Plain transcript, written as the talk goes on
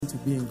to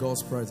be in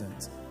God's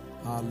presence.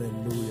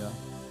 Hallelujah.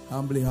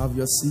 Humbly have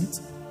your seat.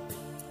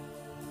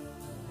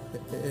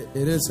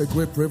 It is a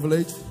great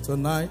privilege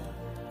tonight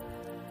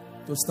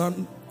to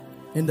stand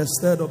in the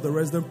stead of the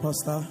resident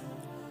pastor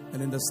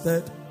and in the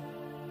stead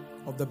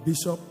of the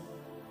bishop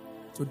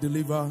to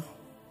deliver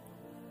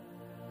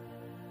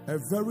a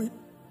very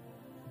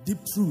deep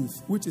truth,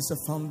 which is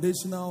a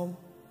foundational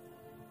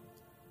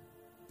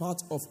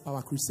part of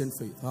our Christian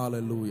faith.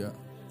 Hallelujah.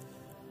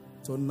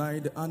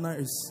 Tonight, the honor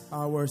is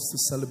ours to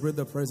celebrate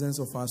the presence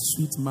of our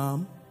sweet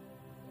mom.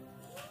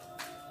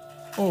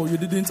 Oh, you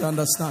didn't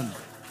understand.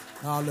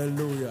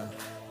 Hallelujah.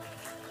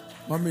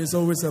 Mommy, it's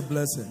always a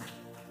blessing.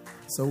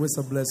 It's always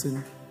a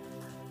blessing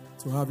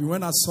to have you.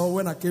 When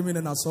I came in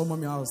and I saw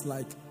Mommy, I was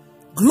like,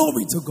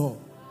 glory to God.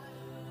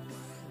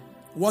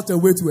 What a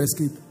way to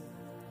escape.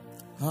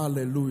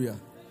 Hallelujah.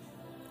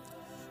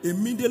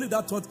 Immediately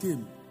that thought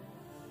came.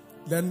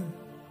 Then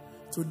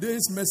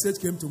today's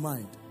message came to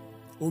mind.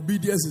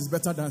 Obedience is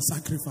better than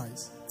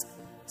sacrifice.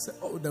 Say,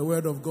 oh, the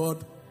word of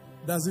God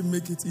doesn't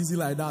make it easy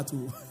like that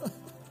too.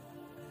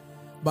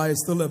 But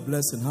it's still a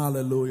blessing.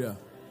 Hallelujah.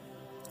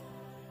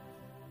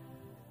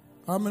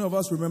 How many of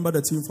us remember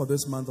the theme for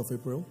this month of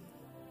April?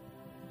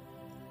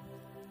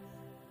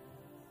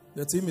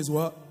 The theme is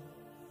what?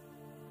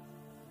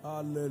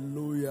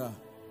 Hallelujah.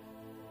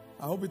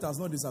 I hope it has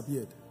not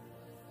disappeared.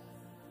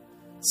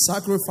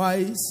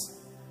 Sacrifice,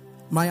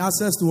 my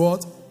access to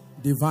what?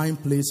 Divine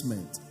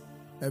placement.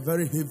 A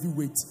very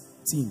heavyweight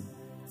theme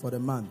for the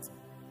month.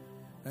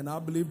 And I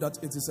believe that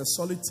it is a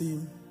solid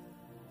theme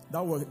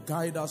that will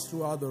guide us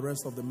throughout the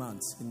rest of the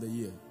months in the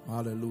year.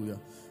 Hallelujah.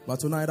 But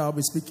tonight I'll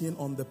be speaking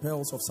on the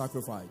pearls of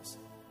sacrifice.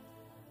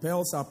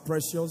 Pearls are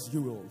precious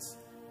jewels.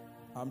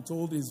 I'm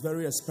told it's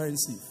very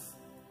expensive.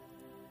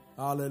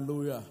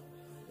 Hallelujah.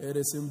 It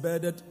is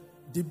embedded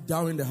deep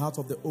down in the heart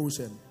of the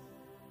ocean.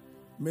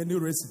 Many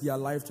risk their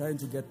life trying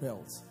to get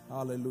pearls.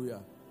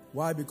 Hallelujah.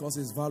 Why? Because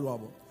it's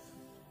valuable.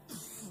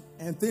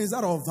 And things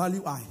that are of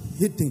value are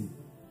hidden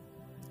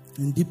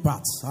in deep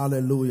parts.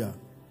 Hallelujah.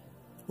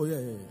 Oh,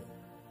 yeah.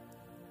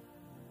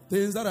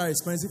 Things that are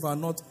expensive are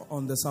not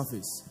on the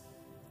surface.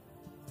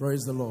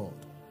 Praise the Lord.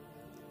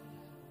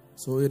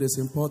 So it is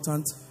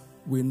important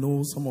we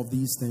know some of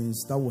these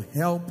things that will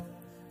help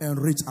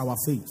enrich our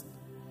faith.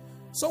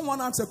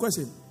 Someone asked a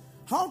question.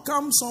 How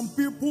come some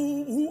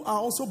people who are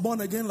also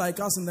born again like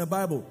us in the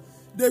Bible,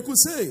 they could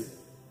say,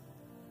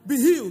 be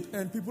healed,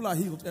 and people are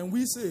healed. And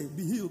we say,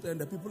 be healed,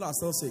 and the people are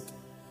still sick.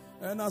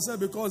 And I said,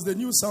 because they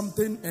knew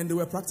something and they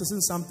were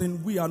practicing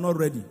something, we are not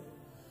ready.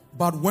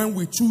 But when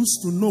we choose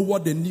to know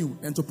what they knew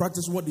and to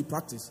practice what they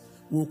practiced,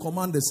 we will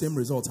command the same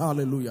results.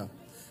 Hallelujah.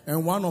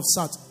 And one of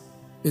such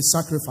is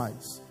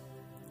sacrifice.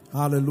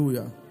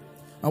 Hallelujah.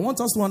 I want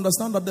us to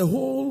understand that the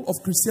whole of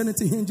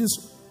Christianity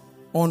hinges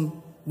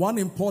on one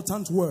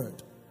important word.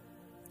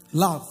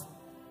 Love.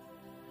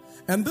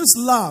 And this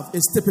love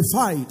is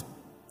typified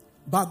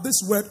by this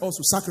word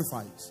also,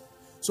 sacrifice.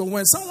 So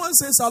when someone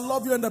says, I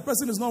love you, and the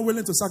person is not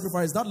willing to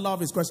sacrifice, that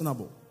love is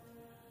questionable.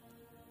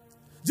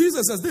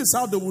 Jesus says, this is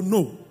how they will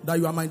know that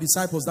you are my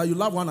disciples, that you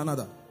love one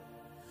another.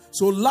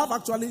 So love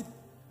actually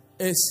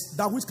is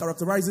that which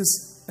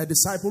characterizes a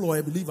disciple or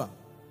a believer.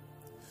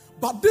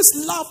 But this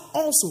love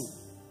also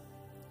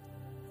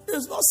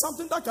is not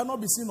something that cannot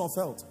be seen or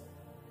felt.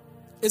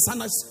 It's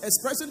an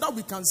expression that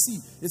we can see.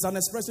 It's an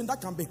expression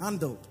that can be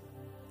handled.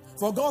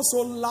 For God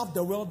so loved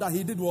the world that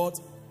he did what?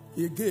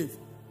 He gave.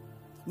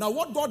 Now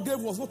what God gave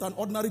was not an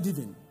ordinary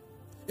giving.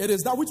 It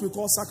is that which we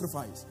call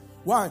sacrifice.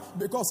 Why?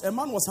 Because a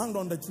man was hanged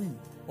on the tree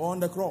or on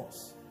the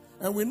cross.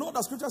 And we know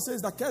that scripture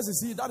says that cursed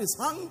is he that is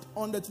hanged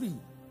on the tree.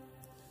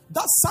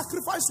 That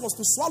sacrifice was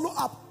to swallow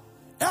up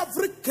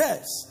every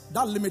curse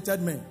that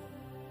limited men.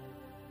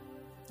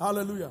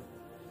 Hallelujah.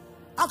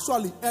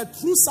 Actually, a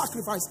true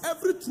sacrifice,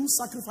 every true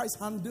sacrifice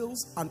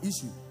handles an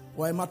issue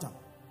or a matter.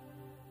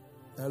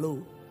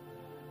 Hello.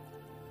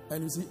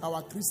 And you see,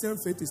 our Christian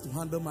faith is to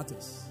handle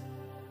matters.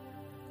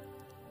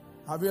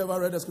 Have you ever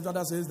read a scripture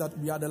that says that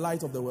we are the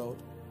light of the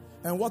world?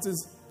 And what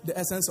is the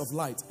essence of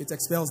light? It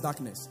expels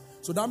darkness.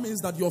 So that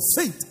means that your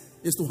faith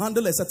is to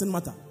handle a certain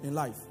matter in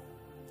life.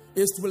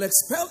 Is to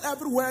expel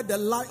everywhere the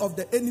lie of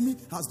the enemy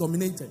has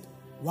dominated.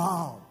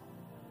 Wow.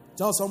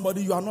 Tell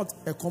somebody you are not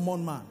a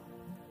common man.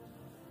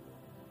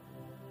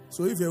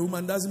 So if you're a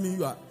woman, doesn't mean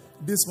you are.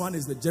 This one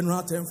is the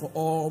general term for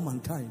all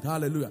mankind.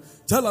 Hallelujah.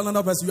 Tell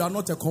another person you are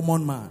not a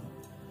common man.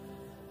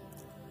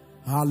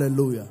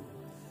 Hallelujah.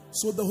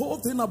 So the whole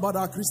thing about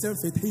our Christian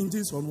faith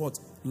hinges on what?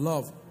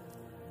 Love,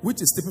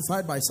 which is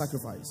typified by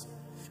sacrifice.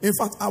 In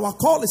fact, our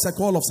call is a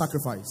call of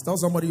sacrifice. Tell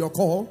somebody your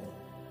call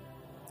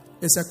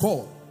is a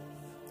call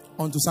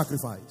unto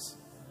sacrifice.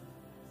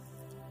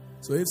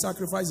 So if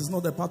sacrifice is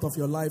not a part of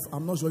your life,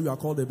 I'm not sure you are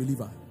called a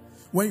believer.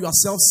 When you are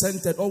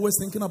self-centered, always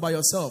thinking about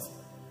yourself,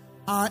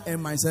 I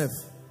am myself.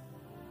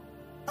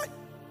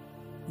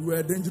 You are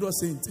a dangerous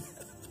saint.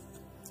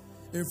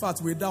 In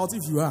fact, we doubt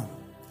if you are.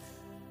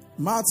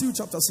 Matthew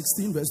chapter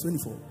 16 verse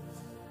 24.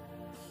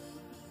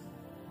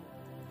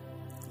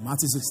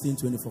 Matthew 16,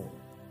 24.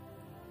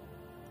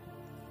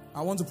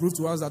 I want to prove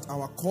to us that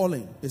our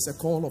calling is a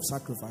call of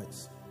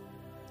sacrifice.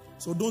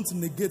 So don't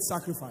negate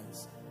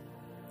sacrifice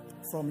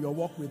from your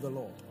walk with the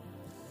Lord.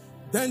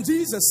 Then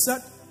Jesus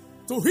said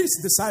to his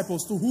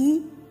disciples, to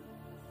who?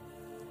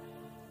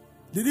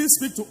 Did he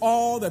speak to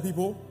all the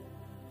people?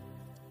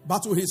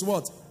 But to his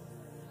what?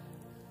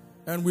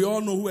 And we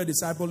all know who a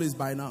disciple is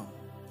by now.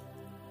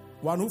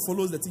 One who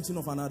follows the teaching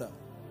of another.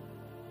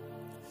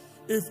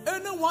 If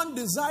anyone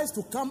desires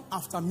to come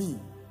after me,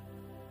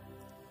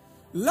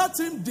 let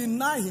him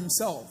deny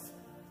himself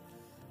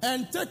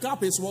and take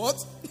up his what?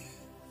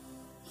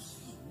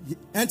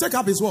 And take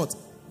up his what?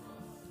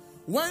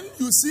 When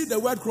you see the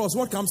word cross,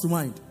 what comes to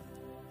mind?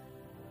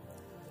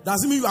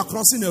 Does it mean you are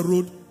crossing a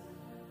road?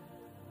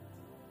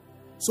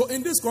 So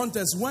in this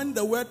context, when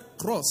the word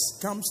cross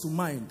comes to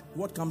mind,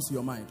 what comes to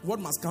your mind? What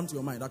must come to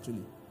your mind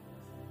actually?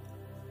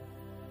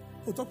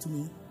 Oh, talk to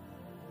me.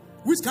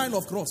 Which kind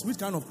of cross? Which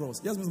kind of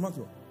cross? Yes, Mr.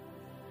 Maxwell.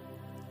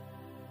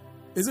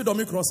 Is it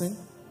dummy crossing?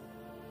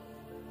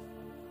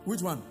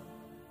 Which one?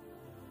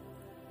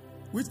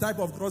 Which type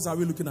of cross are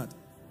we looking at?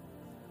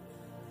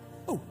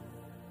 Oh.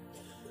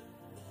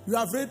 You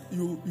are afraid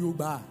you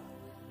bar.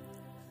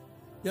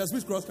 Yes,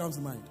 which cross comes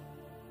to mind?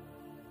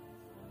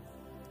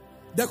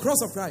 The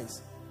cross of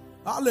Christ.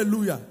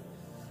 Hallelujah.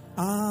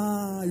 You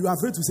are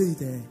afraid to say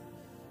it, eh?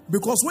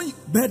 Because when you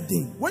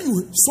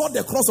saw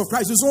the cross of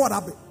Christ, you saw what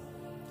happened.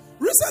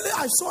 Recently,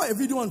 I saw a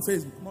video on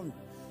Facebook. Mommy,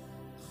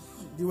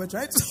 they were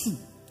trying to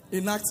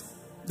enact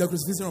the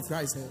crucifixion of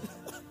Christ. Eh?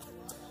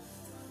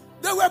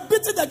 They were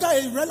beating the guy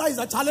and realized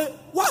that, Charlie,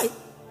 why?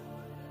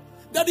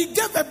 That he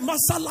gave a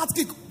martial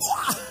kick.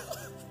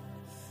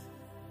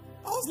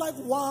 I was like,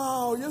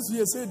 wow, yes,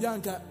 you say,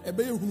 Dianca, it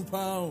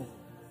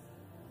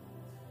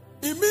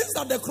means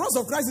that the cross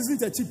of Christ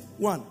isn't a cheap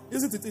one,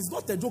 isn't it? It's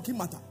not a joking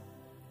matter.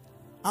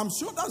 I'm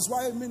sure that's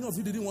why many of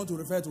you didn't want to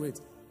refer to it.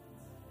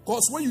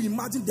 Because when you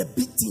imagine the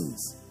big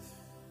things,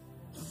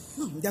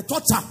 the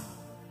torture,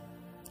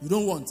 you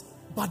don't want.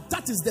 But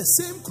that is the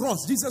same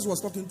cross Jesus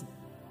was talking to.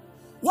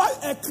 While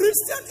a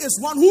Christian is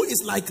one who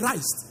is like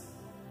Christ.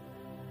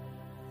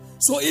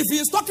 So if he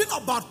is talking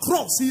about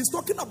cross, he is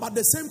talking about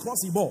the same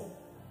cross he bore.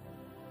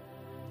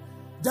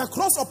 The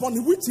cross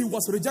upon which he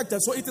was rejected.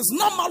 So it is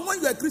normal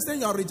when you are a Christian,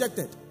 you are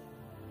rejected.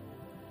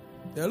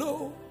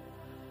 Hello?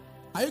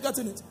 Are you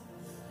getting it?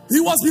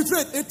 He was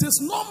betrayed. It is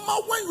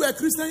normal when you are a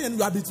Christian and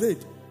you are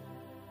betrayed.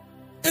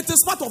 It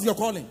is part of your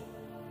calling.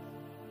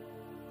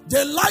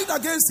 They lied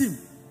against him.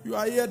 You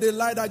are here, they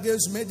lied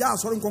against me. Take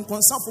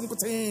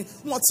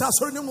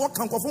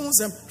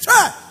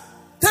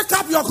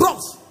up your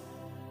cross.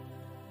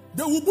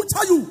 They will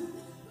butcher you.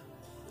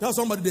 Tell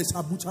somebody they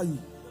shall butcher you.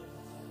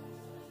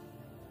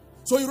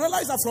 So you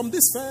realize that from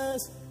this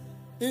first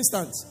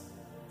instance,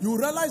 you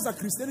realize that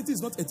Christianity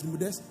is not a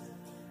timidest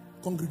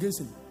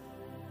congregation.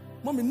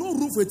 Mommy, no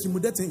room for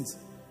timidest things.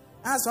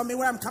 As for me,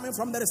 where I'm coming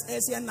from, there is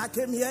AC, and I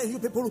came here. You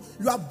people,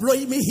 you are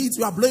blowing me heat.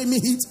 You are blowing me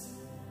heat.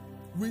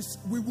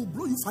 We will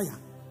blow you fire.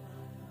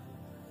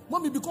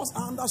 Mommy, because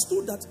I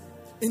understood that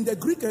in the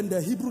Greek and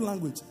the Hebrew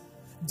language,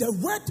 the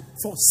word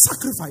for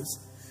sacrifice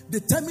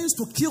determines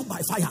to kill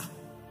by fire.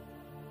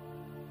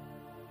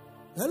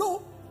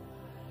 Hello?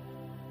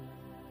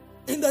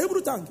 In the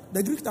Hebrew tongue,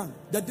 the Greek tongue,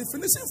 the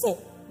definition for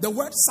the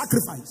word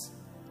sacrifice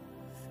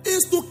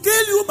is to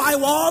kill you by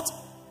what?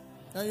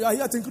 And you are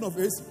here thinking of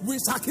this. We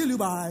shall kill you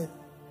by.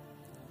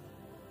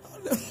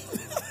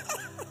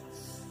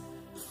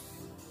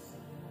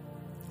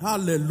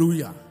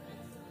 Hallelujah.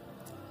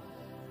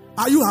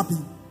 Are you happy?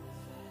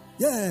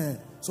 Yeah.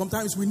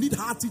 Sometimes we need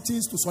hard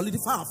teachings to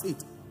solidify our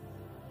faith.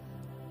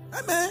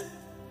 Amen.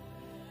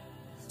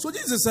 So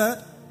Jesus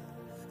said,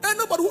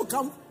 anybody who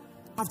come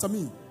after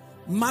me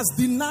must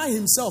deny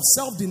himself,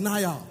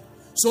 self-denial.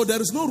 So there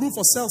is no room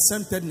for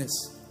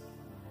self-centeredness.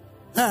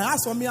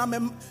 As for me, I'm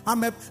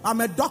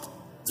a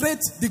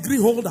doctorate degree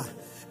holder.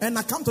 And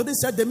I come to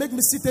this church, they make me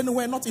sit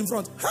anywhere, not in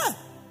front.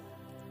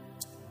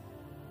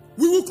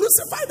 We will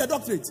crucify the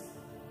doctorate.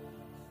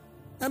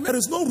 And there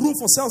is no room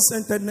for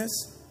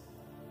self-centeredness.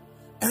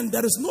 And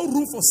there is no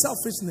room for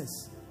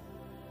selfishness.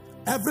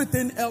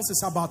 Everything else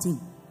is about him.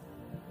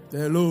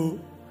 Hello.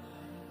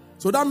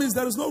 So that means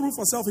there is no room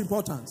for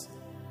self-importance.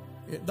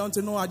 Don't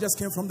you know, I just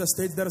came from the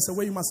States. There is a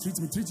way you must treat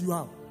me. Treat you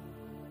how?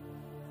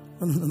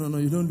 No,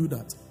 you don't do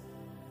that.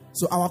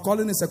 So our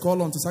calling is a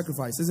call on to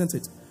sacrifice, isn't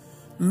it?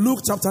 Luke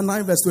chapter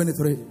 9 verse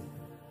 23.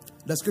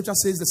 The scripture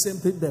says the same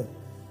thing there.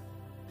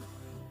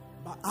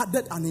 But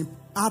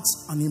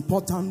adds an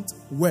important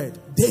word.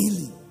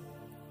 Daily.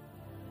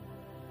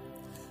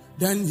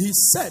 Then he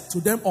said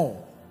to them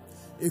all,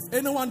 if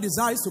anyone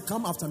desires to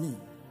come after me,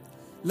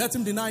 let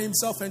him deny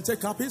himself and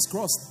take up his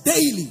cross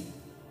daily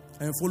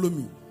and follow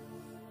me.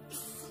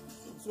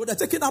 So the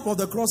taking up of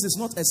the cross is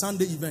not a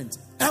Sunday event.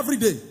 Every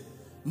day,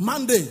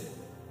 Monday,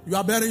 you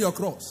are bearing your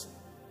cross.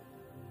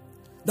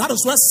 That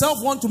is where self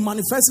wants to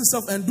manifest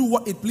itself and do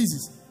what it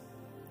pleases.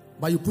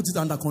 But you put it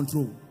under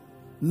control.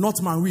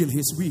 Not my will,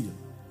 his will.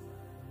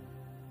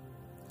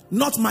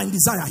 Not my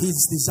desire,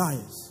 his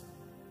desires.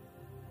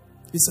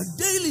 It's a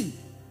daily.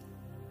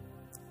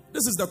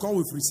 This is the call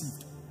we've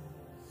received.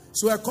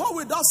 So a call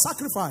without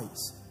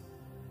sacrifice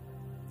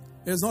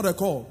is not a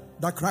call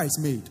that Christ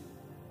made.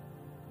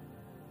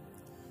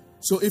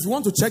 So if you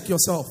want to check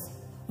yourself,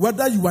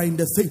 whether you are in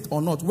the faith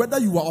or not, whether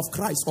you are of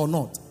Christ or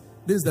not,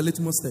 this is the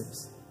litmus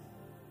test.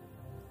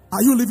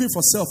 Are you living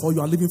for self or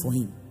you are living for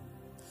Him?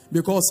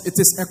 Because it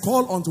is a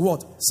call unto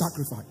what?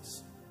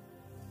 Sacrifice.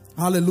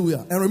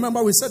 Hallelujah. And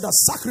remember, we said that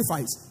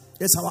sacrifice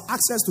is our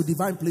access to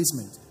divine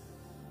placement.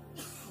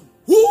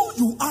 Who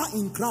you are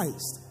in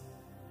Christ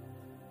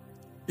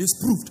is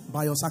proved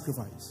by your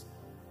sacrifice.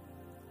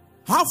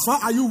 How far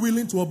are you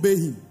willing to obey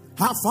Him?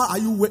 How far are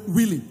you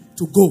willing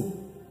to go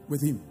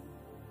with Him?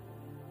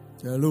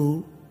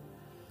 Hello.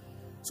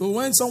 So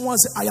when someone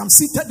says, I am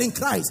seated in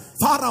Christ,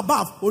 far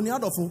above,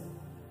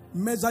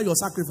 measure your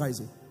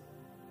sacrifice.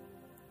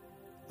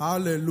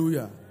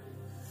 Hallelujah.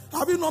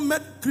 Have you not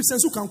met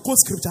Christians who can quote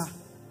scripture?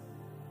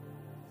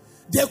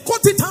 They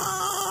quote it,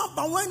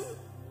 but when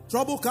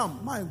trouble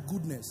comes, my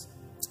goodness,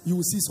 you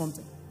will see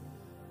something.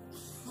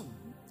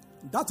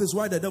 That is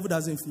why the devil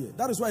doesn't fear.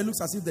 That is why it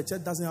looks as if the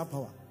church doesn't have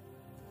power.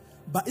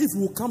 But if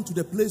we come to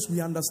the place we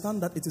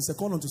understand that it is a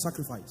call unto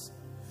sacrifice.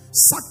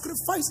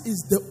 Sacrifice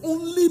is the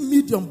only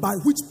medium by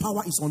which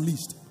power is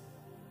unleashed.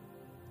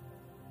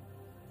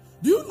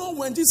 Do you know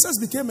when Jesus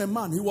became a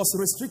man, He was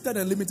restricted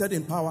and limited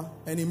in power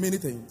and in many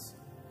things.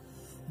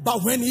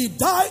 But when He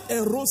died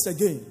and rose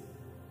again,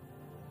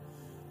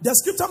 the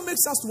scripture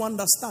makes us to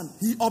understand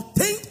He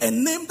obtained a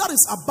name that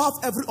is above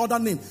every other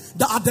name.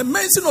 That at the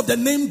mention of the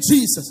name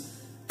Jesus,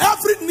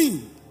 every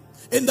knee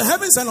in the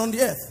heavens and on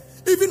the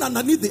earth, even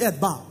underneath the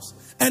earth, bows.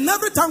 And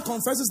every tongue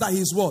confesses that He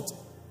is what?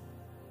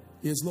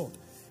 He is Lord.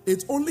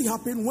 It only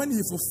happened when He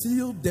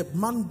fulfilled the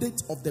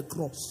mandate of the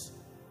cross.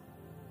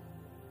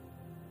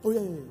 Oh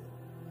yeah.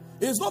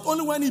 It's not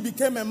only when He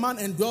became a man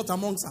and dwelt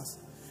amongst us.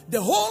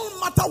 The whole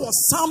matter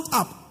was summed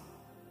up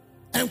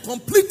and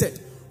completed.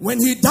 When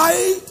He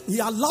died, He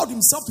allowed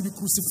Himself to be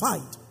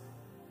crucified.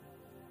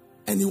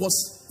 And He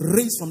was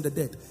raised from the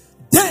dead.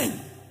 Then,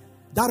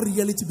 that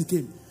reality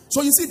became.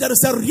 So you see, there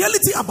is a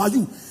reality about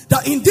you.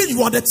 That indeed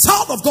you are the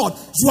child of God.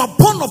 You are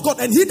born of God.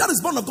 And he that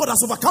is born of God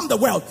has overcome the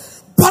world.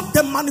 But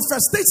the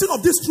manifestation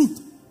of this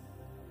truth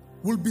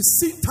will be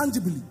seen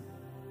tangibly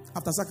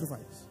after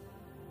sacrifice.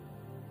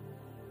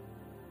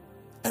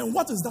 And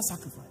what is that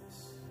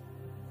sacrifice?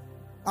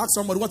 Ask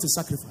somebody, what is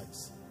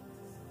sacrifice?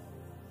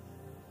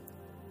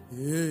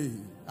 Hey,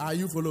 are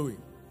you following?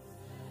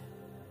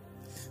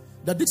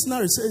 The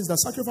dictionary says that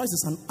sacrifice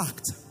is an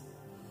act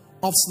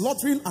of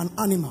slaughtering an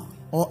animal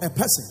or a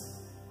person.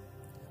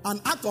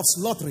 An act of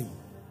slaughtering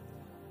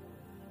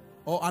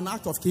or an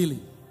act of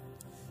killing.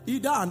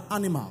 Either an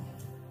animal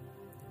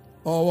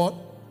or what?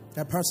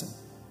 A person.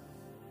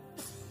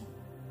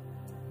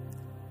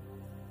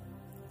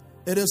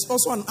 It is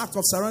also an act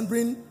of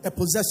surrendering a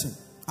possession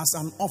as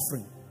an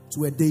offering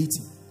to a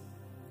deity.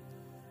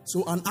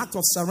 So an act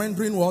of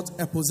surrendering what?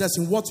 A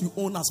possession, what you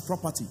own as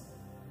property.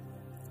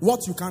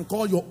 What you can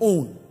call your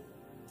own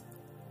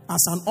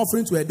as an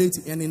offering to a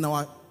deity. And in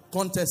our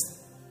context,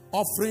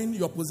 offering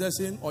your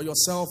possession or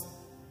yourself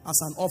as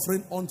an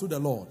offering unto the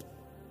Lord.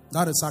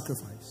 That is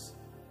sacrifice.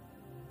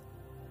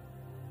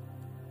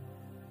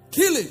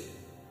 Killing.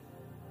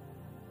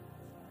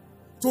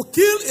 To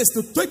kill is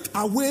to take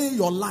away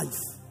your life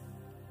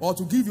or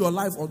to give your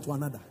life unto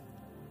another.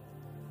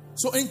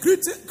 So in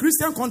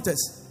Christian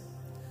context,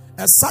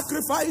 a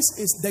sacrifice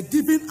is the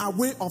giving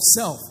away of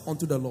self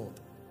unto the Lord.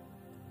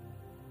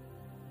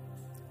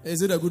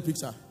 Is it a good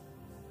picture?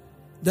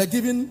 The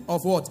giving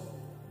of what?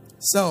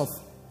 Self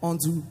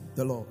unto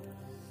the Lord.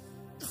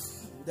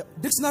 The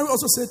dictionary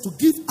also said to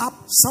give up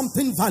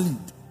something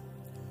valued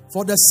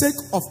for the sake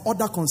of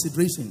other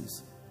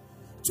considerations.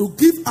 To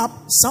give up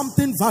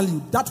something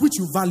valued, that which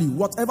you value,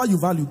 whatever you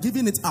value,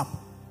 giving it up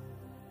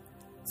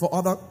for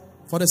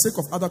the sake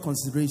of other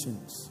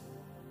considerations.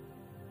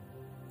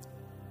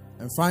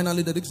 And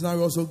finally, the dictionary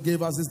also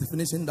gave us this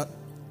definition that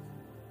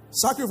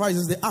sacrifice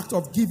is the act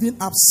of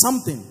giving up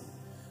something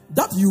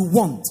that you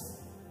want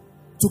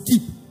to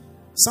keep.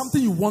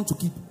 Something you want to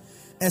keep.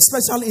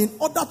 Especially in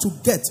order to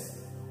get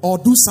or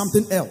do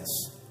something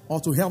else or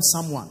to help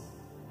someone.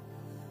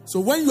 So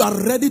when you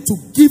are ready to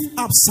give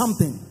up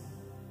something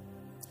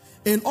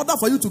in order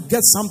for you to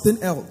get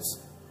something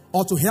else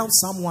or to help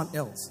someone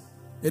else,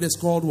 it is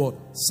called what?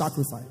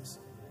 Sacrifice.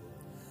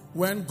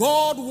 When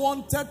God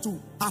wanted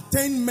to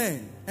attain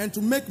men and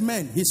to make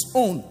men his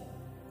own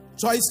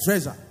choice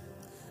treasure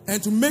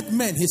and to make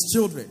men his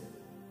children,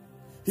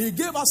 he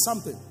gave us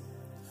something.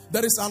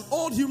 There is an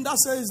old hymn that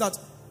says that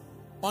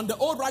on the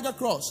old rugged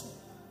cross,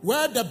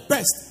 where the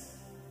best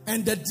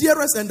and the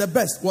dearest and the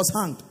best was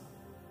hanged.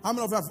 How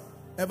many of you have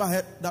ever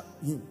heard that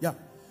hymn? Yeah.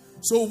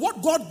 So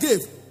what God gave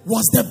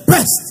was the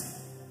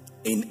best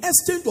in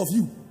exchange of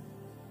you.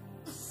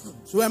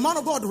 So a man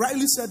of God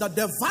rightly said that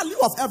the value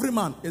of every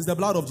man is the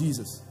blood of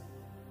Jesus.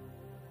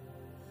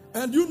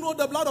 And you know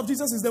the blood of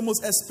Jesus is the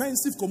most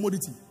expensive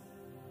commodity.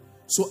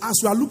 So as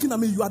you are looking at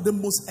me, you are the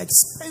most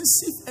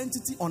expensive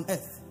entity on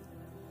earth.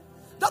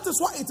 That is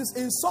why it is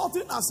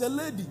insulting as a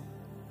lady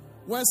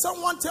When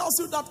someone tells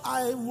you that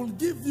I will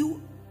give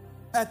you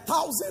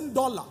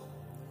 $1,000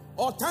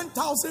 or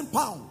 10,000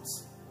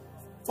 pounds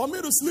for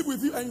me to sleep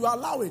with you and you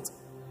allow it,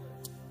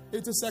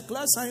 it is a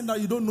clear sign that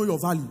you don't know your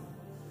value.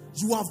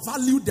 You have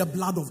valued the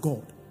blood of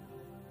God.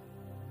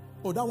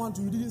 Oh, that one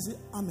too, you didn't say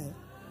amen.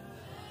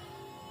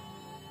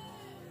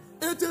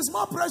 It is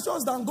more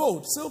precious than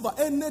gold, silver,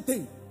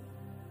 anything.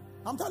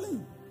 I'm telling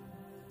you.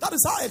 That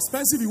is how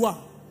expensive you are.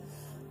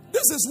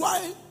 This is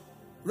why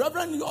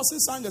Reverend Yossi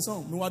sang a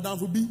song, No Adam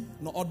Fubi,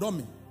 No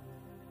Odomi.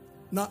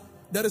 Now,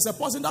 there is a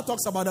person that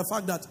talks about the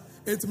fact that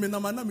it may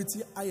not be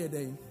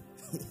ayede.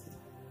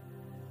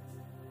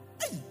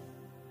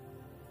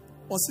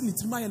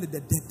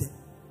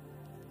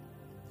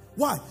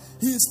 Why?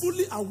 He is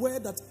fully aware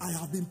that I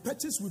have been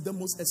purchased with the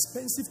most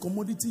expensive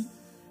commodity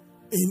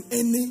in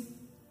any,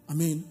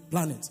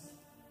 planet.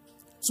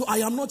 So I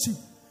am not cheap.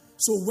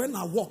 So when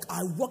I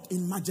walk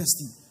in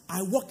majesty.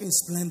 I walk in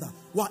splendor.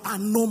 Why? I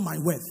know my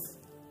worth.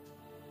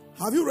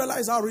 Have you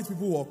realized how rich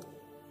people walk?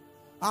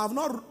 I have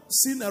not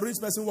seen a rich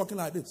person walking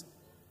like this.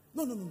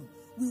 No.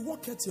 We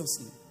walk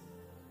courteously.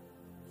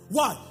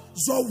 Why?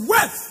 Your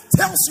worth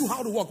tells you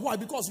how to walk. Why?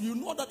 Because you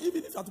know that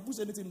even if you have to push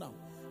anything down,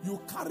 you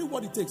carry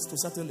what it takes to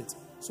settle it.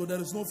 So there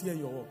is no fear in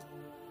your walk.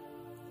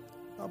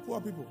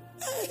 Poor people.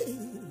 Hey.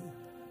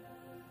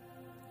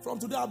 From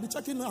today, I'll be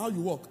checking how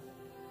you walk.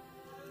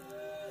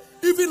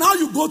 Even how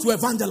you go to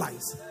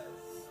evangelize.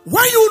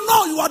 When you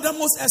know you are the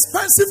most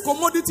expensive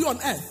commodity on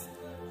earth,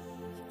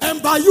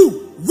 and by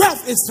you,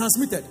 wealth is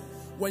transmitted.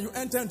 When you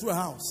enter into a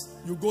house,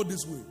 you go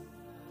this way.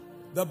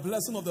 The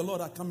blessing of the Lord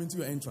are coming to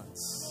your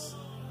entrance.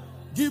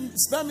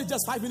 Spare me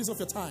just 5 minutes of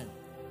your time.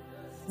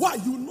 Why?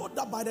 You know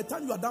that by the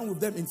time you are done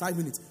with them in 5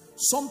 minutes,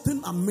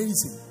 something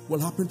amazing will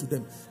happen to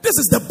them. This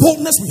is the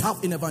boldness we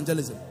have in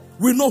evangelism.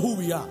 We know who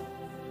we are.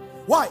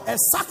 Why? A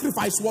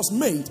sacrifice was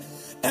made.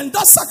 And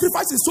that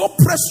sacrifice is so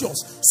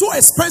precious, so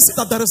expensive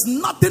that there is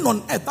nothing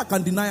on earth that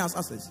can deny us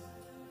access.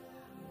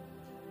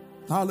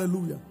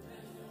 Hallelujah.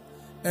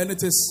 And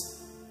it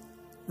is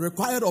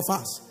required of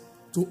us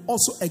to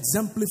also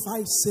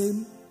exemplify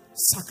same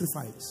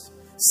sacrifice,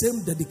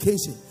 same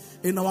dedication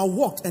in our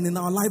work and in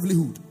our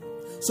livelihood,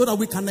 so that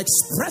we can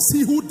express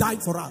He who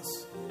died for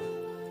us.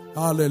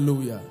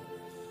 Hallelujah.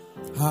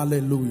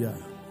 Hallelujah.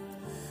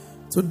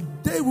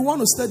 Today we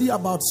want to study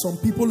about some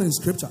people in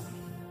Scripture.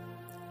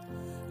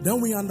 Then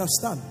we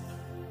understand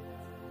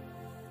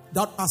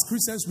that as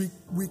Christians,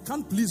 we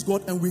can't please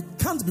God and we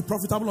can't be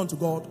profitable unto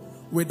God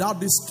without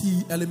this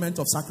key element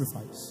of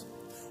sacrifice.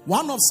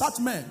 One of such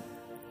men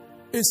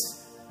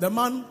is the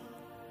man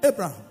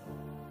Abraham.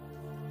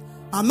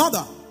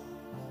 Another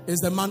is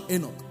the man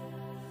Enoch.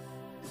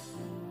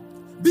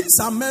 These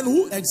are men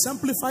who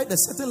exemplified a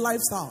certain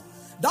lifestyle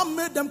that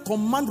made them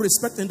command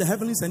respect in the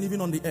heavens and even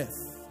on the earth.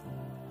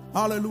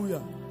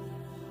 Hallelujah.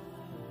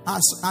 I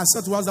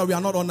said to us that we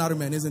are not ordinary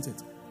men, isn't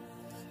it?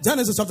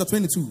 Genesis chapter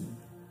 22,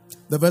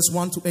 the verse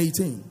 1 to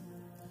 18.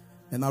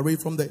 And I read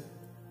from the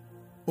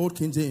Old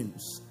King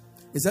James.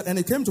 It said, and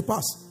it came to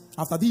pass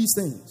after these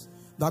things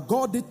that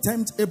God did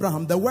tempt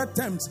Abraham. The word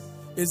tempt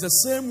is the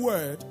same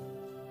word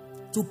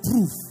to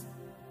prove.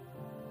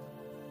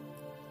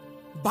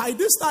 By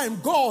this time,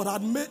 God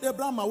had made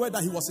Abraham aware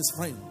that he was his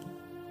friend.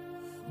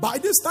 By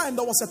this time,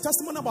 there was a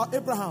testimony about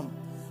Abraham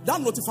that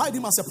notified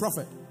him as a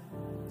prophet.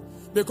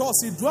 Because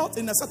he dwelt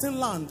in a certain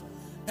land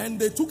and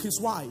they took his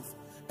wife.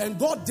 And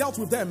God dealt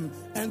with them.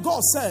 And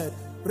God said,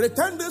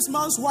 return this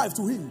man's wife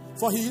to him,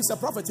 for he is a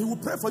prophet. He will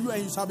pray for you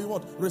and you shall be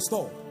what?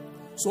 Restored.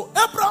 So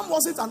Abraham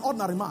wasn't an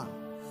ordinary man.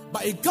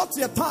 But it got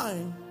to a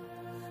time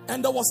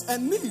and there was a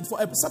need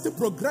for a certain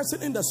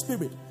progression in the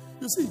spirit.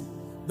 You see,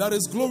 there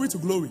is glory to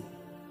glory.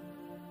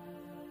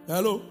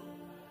 Hello?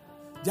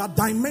 There are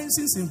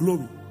dimensions in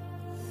glory.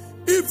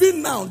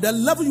 Even now, the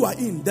level you are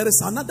in, there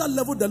is another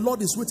level the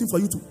Lord is waiting for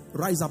you to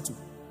rise up to.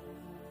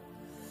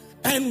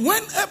 And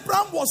when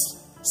Abraham was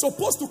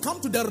supposed to come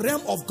to the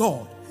realm of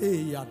God,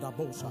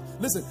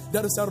 listen,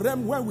 there is a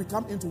realm where we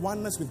come into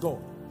oneness with God.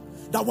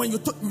 That when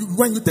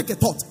you take a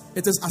thought,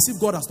 it is as if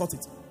God has thought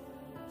it.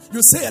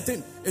 You say a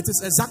thing, it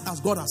is exact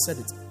as God has said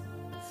it.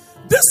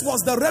 This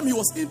was the realm he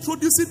was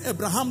introducing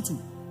Abraham to.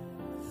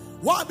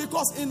 Why?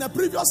 Because in the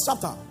previous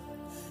chapter,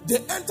 they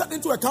entered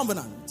into a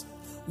covenant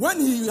when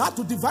he had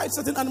to divide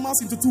certain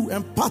animals into two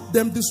and part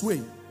them this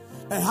way.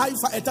 A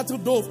heifer, a turtle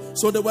dove,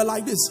 so they were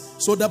like this.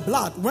 So the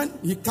blood, when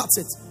he cuts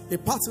it, he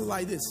parts it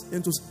like this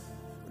into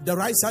the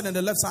right side and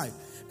the left side.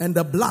 And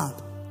the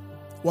blood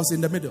was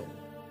in the middle.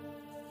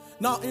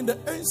 Now, in the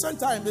ancient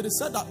time, it is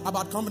said that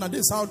about covenant,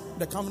 this is how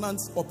the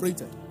covenants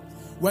operated.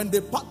 When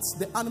they part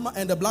the animal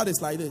and the blood is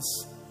like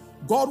this,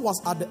 God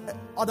was at the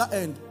other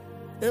end.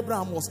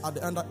 Abraham was at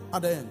the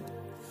other end.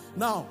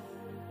 Now,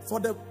 for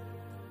the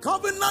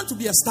covenant to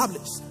be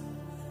established,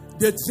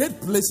 they trade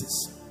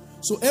places.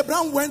 So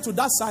Abraham went to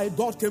that side,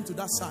 God came to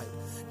that side.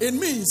 It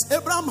means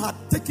Abraham had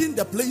taken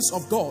the place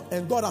of God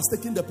and God has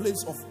taken the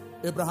place of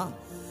Abraham.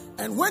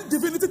 And when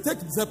divinity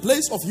takes the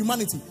place of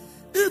humanity,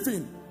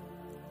 even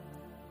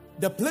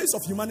the place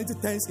of humanity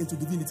turns into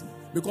divinity.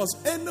 Because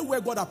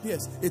anywhere God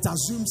appears, it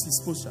assumes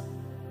his posture.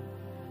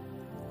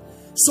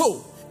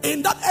 So,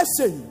 in that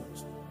exchange,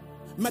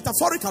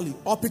 metaphorically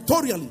or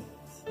pictorially,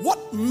 what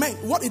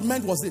it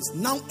meant was this.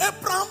 Now,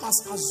 Abraham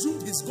has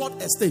assumed his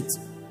God estate.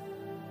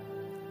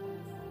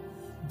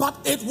 But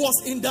it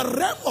was in the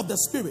realm of the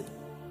spirit,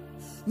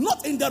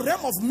 not in the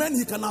realm of men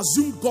he can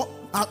assume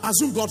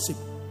Godship.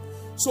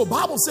 So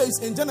Bible says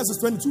in Genesis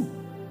 22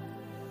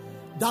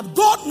 that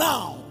God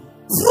now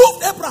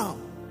proved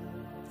Abraham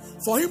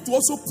for him to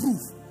also prove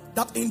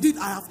that indeed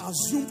I have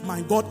assumed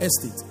my God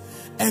estate.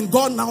 And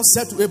God now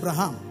said to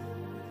Abraham,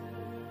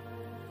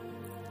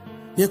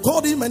 he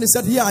called him and he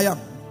said, here I am.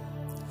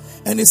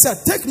 And he said,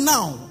 take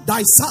now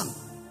thy son,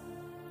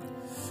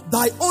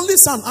 thy only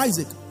son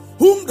Isaac,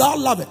 whom thou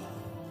lovest,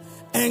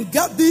 and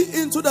get thee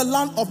into the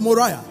land of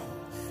Moriah,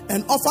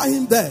 and offer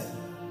him there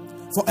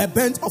for a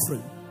burnt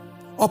offering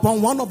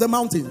upon one of the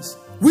mountains,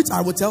 which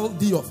I will tell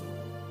thee of.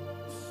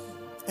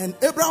 And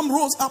Abraham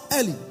rose up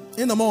early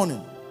in the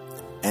morning,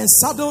 and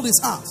saddled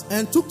his ass,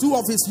 and took 2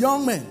 of his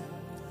young men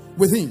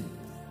with him,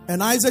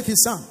 and Isaac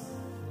his son,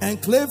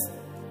 and clave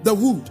the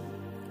wood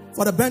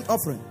for the burnt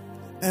offering,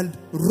 and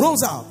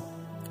rose up,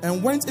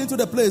 and went into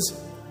the place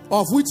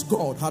of which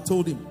God had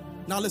told him.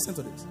 Now listen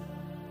to this.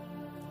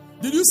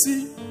 Did you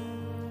see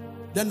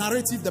the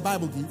narrative the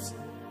Bible gives?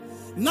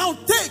 Now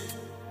take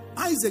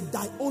Isaac,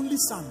 thy only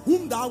son,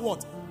 whom thou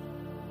what?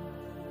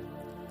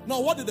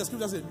 Now what did the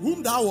scripture say?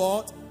 Whom thou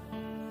what?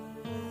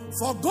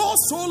 For God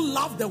so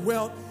loved the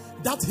world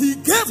that he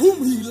gave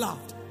whom he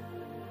loved.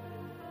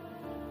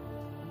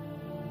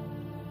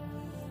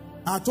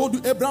 I told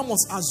you Abraham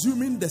was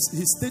assuming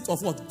his state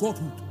of what?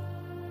 Godhood.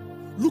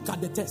 Look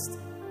at the text.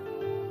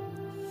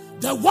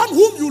 The one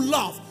whom you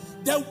love.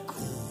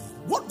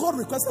 What God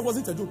requested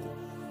wasn't a joke.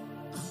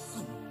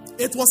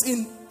 It was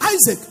in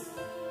Isaac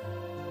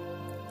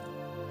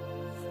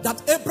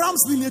that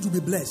Abraham's lineage will be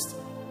blessed.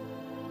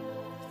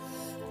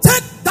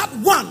 Take that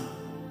one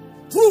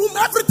through whom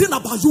everything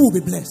about you will be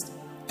blessed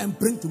and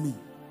bring to me.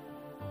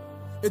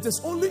 It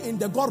is only in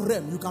the God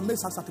realm you can make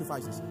such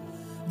sacrifices.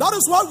 That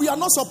is why we are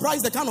not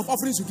surprised the kind of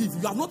offerings you give.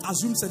 You have not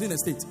assumed certain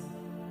estate.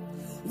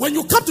 When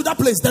you come to that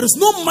place, there is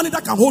no money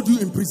that can hold you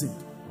in prison.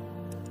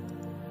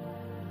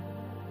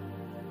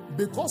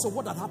 Because of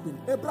what had happened,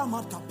 Abraham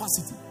had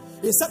capacity.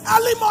 He said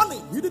early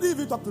morning, he didn't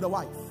even talk to the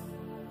wife.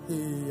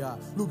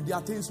 Look, there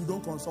are things you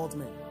don't consult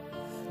men.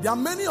 There are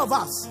many of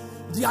us,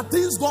 there are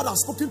things God has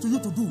spoken to you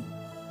to do.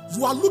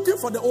 You are looking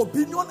for the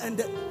opinion and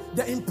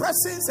the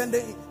impressions and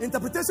the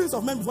interpretations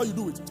of men before you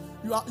do it.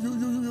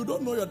 You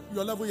don't know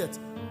your level yet.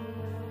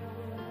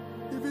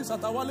 Even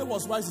Satawale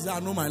was wise. He said, I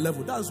know my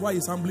level. That is why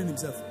he's humbling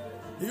himself.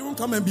 He won't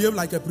come and behave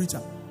like a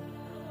preacher.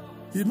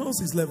 He knows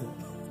his level.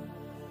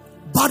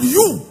 But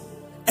you,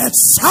 a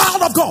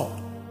child of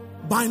God,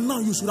 by now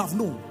you should have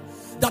known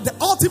that the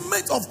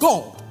ultimate of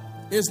God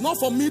is not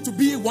for me to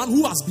be one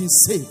who has been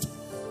saved,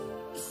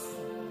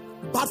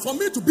 but for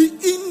me to be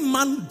in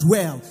man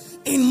dwell.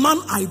 In man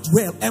I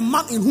dwell, a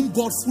man in whom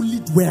God fully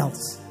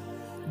dwells.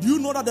 Do you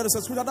know that there is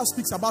a scripture that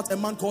speaks about a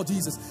man called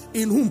Jesus,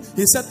 in whom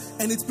he said,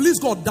 and it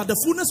pleased God that the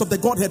fullness of the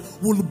Godhead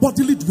will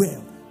bodily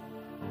dwell.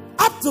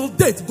 Up till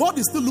date, God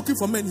is still looking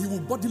for men he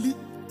will bodily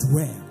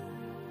dwell.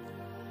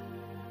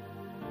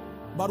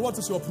 But what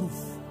is your proof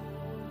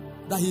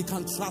that he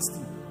can trust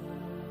you?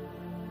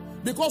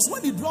 Because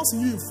when he dwells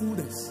in you in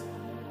fullness,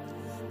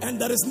 and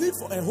there is need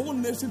for a whole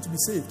nation to be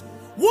saved,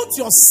 won't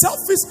your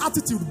selfish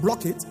attitude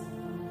block it?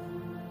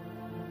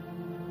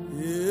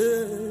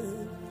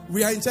 Yeah.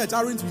 We are in church,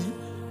 aren't we?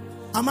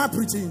 Am I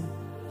preaching?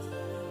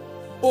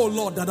 Oh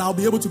Lord, that I'll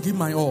be able to give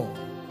my all.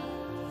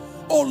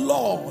 Oh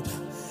Lord,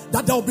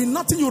 that there will be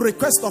nothing you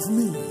request of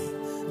me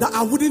that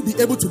I wouldn't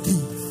be able to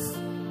give.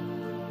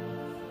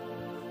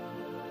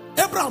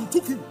 Abraham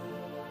took him.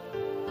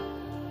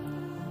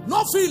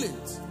 No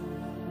feelings.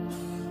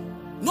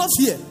 No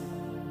fear.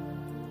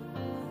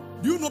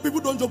 Do you know people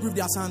don't joke with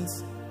their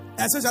sons?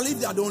 Especially if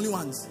they are the only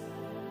ones.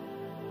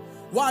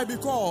 Why?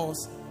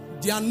 Because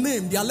their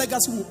name, their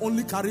legacy will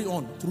only carry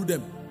on through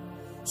them.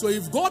 So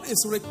if God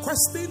is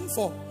requesting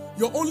for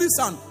your only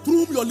son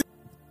through whom you're,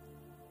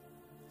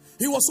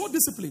 he was so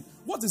disciplined.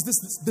 What is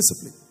this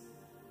discipline?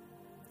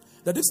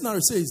 The dictionary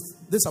says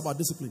this about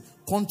discipline: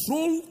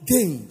 control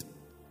gained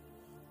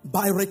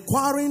by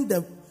requiring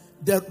the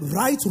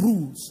right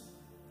rules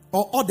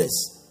or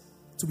orders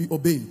to be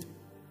obeyed.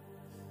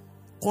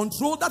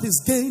 Control that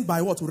is gained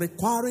by what?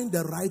 Requiring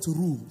the right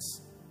rules.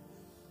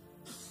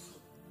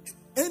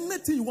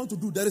 Anything you want to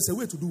do, there is a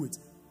way to do it.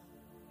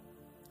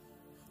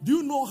 Do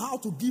you know how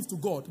to give to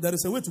God? There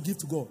is a way to give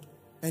to God,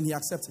 and he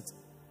accepts it.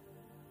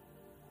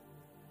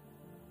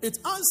 It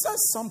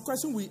answers some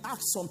question we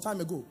asked some time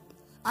ago.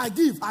 I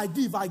give, I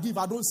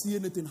don't see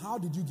anything. How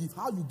did you give?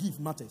 How you give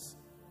matters.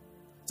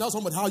 Tell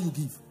somebody how you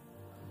give.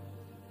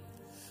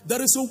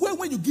 There is a way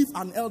when you give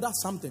an elder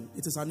something,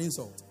 it is an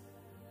insult.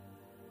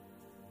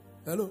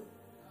 Hello?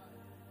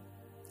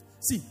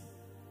 See,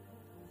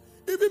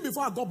 even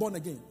before I got born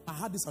again, I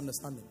had this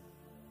understanding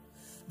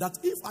that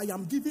if I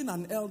am giving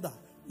an elder,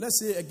 let's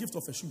say a gift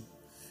of a shoe,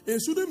 it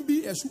shouldn't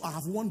be a shoe I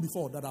have worn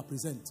before that I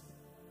present.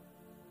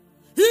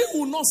 He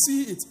will not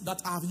see it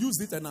that I have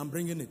used it and I'm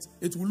bringing it.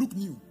 It will look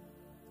new.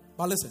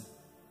 But listen,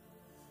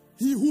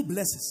 he who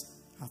blesses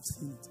has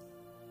seen it.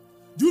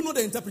 Do you know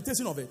the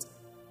interpretation of it?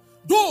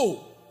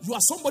 Though you are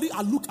somebody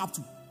I look up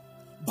to,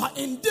 but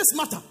in this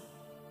matter,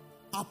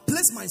 I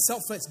place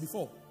myself first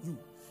before you.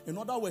 In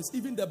other words,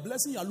 even the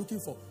blessing you are looking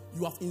for,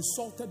 you have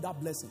insulted that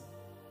blessing.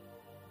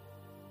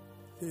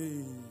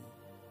 Hey,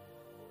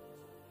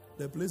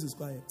 the place is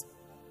quiet.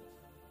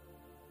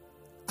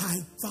 I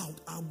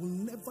vowed I will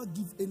never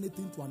give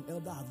anything to an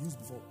elder I've used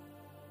before.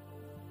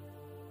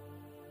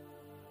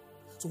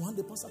 So one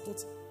day, Pastor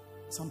taught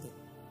something.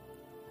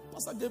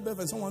 Pastor gave birth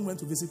and someone went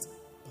to visit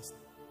Pastor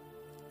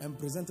and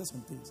presented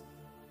some things.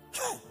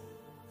 Hey,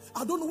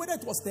 I don't know whether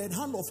it was third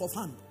hand or fourth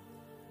hand.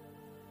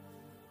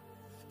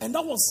 And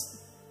that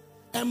was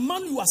a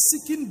man you are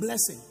seeking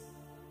blessing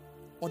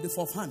or the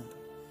fourth hand.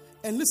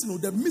 And listen,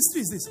 the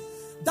mystery is this.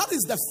 That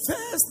is the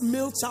first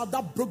male child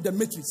that broke the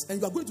matrix. And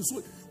you are going to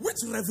show which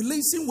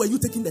revelation were you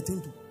taking the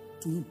thing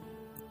to him?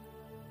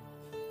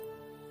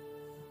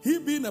 He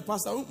being a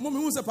pastor,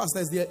 mommy who's a pastor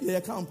is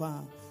the camp.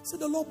 So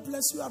the Lord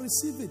bless you, I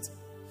receive it.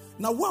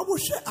 Now what will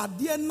share at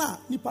the end now?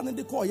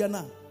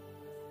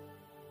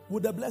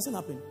 Would the blessing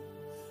happen?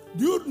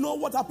 Do you know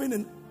what happened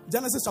in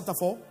Genesis chapter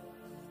 4?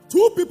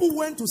 2 people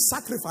went to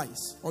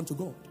sacrifice unto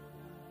God.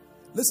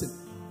 Listen,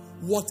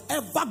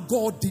 whatever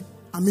God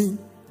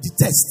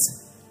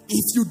detest,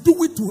 if you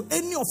do it to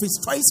any of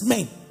his choice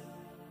men,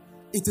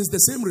 it is the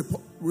same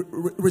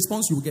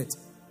response you get.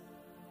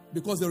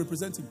 Because they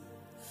represent him.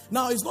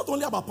 Now, it's not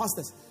only about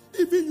pastors.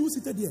 Even you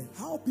seated here,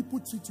 how people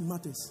treat you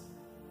matters.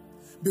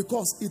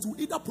 Because it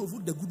will either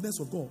provoke the goodness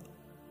of God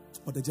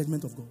or the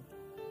judgment of God.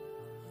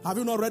 Have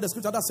you not read the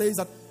scripture that says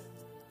that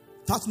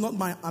touch not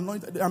my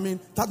anointed,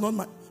 touch not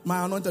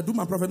my anointed, do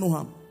my prophet no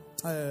harm.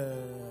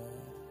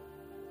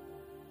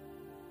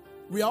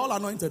 We are all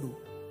anointed.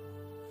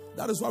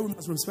 That is why we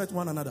must respect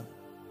one another.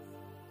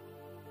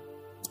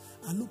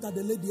 I looked at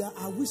the lady,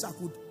 I wish I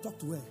could talk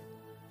to her.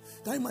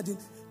 Can you imagine?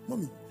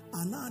 Mommy,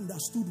 and I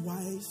understood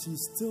why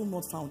she's still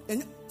not found.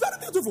 And very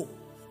beautiful.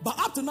 But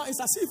up to now, it's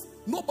as if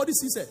nobody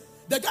sees her.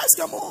 The guys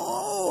come,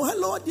 oh,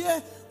 hello,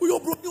 dear.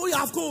 We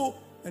have go.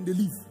 And they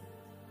leave.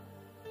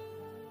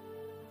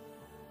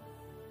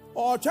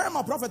 Or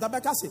my prophet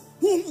Abeka say,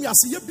 whom you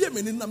see a beam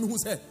in who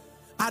said,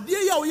 Adia,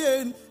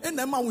 and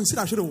the man will see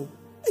that show.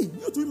 Hey,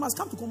 you two must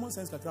come to common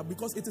sense,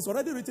 because it is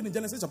already written in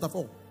Genesis chapter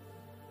 4.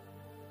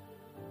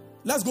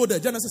 Let's go there,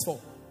 Genesis 4.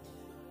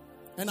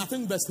 And I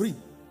think verse 3.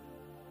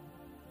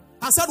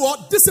 I said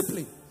what?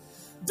 Discipline.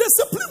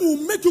 Discipline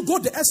will make you go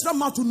the extra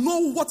mile to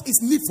know what is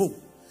needful.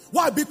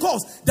 Why?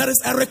 Because there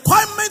is a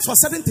requirement for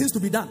certain things to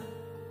be done.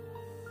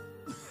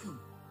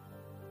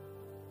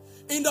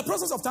 In the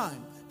process of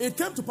time, it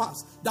came to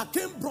pass that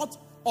Cain brought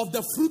of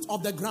the fruit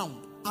of the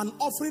ground an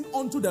offering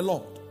unto the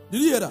Lord.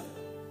 Did you hear that?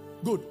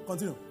 Good.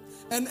 Continue.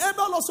 And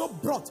Abel also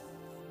brought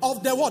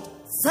of the what?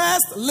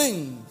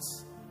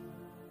 Firstlings.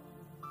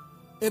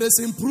 It is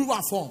in plural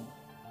form.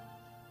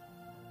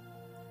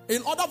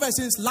 In other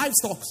versions,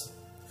 livestock.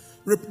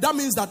 That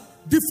means that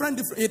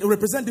it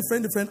represents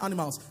different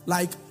animals,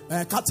 like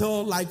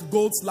cattle, like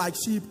goats, like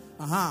sheep.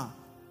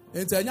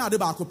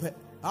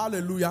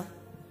 Hallelujah.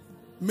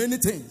 Many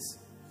things.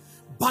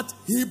 But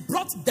he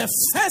brought the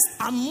first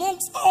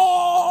amongst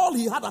all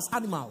he had as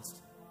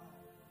animals.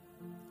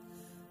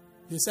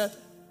 He said,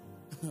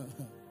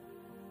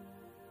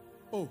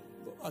 oh,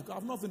 I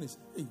have not finished.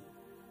 Hey,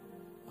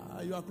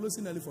 you are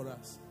closing early for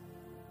us.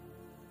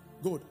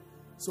 Good.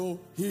 So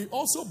he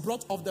also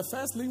brought of the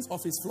firstlings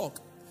of his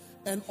flock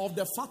and of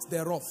the fat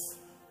thereof.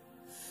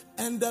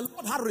 And the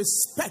Lord had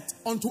respect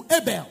unto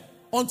Abel.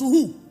 Unto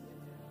who?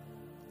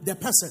 The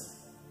person.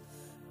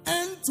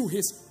 And to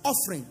his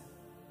offering.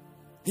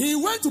 He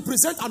went to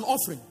present an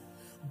offering.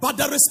 But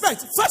the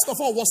respect, first of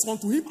all, was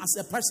unto him as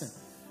a person.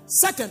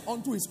 Second,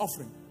 unto his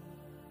offering.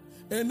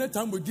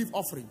 Anytime we give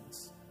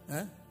offerings,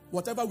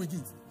 whatever we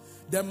give,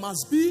 there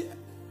must be,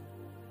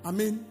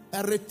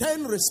 a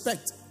return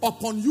respect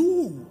upon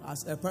you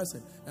as a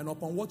person and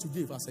upon what you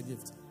give as a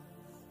gift.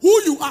 Who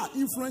you are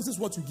influences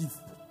what you give.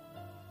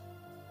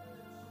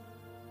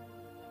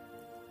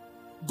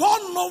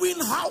 God, knowing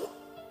how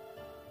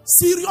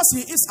serious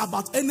he is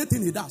about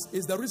anything he does,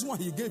 is the reason why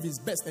he gave his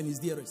best and his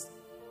dearest.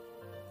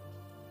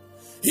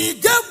 He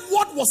gave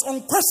what was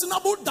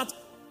unquestionable, that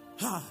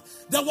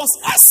there was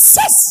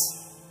excess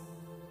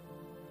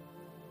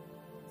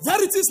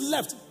verities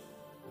left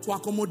to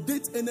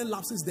accommodate any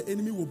lapses the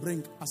enemy will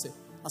bring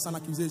as an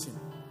accusation.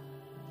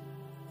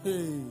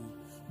 Hey,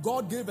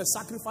 God gave a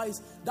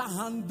sacrifice that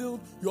handled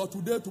your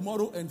today,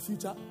 tomorrow, and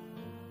future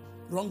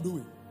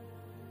wrongdoing.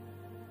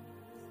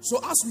 So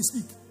as we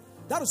speak,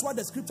 that is why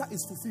the scripture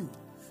is fulfilled.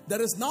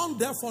 There is now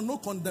therefore no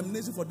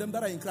condemnation for them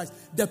that are in Christ.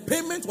 The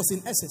payment was in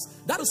excess.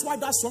 That is why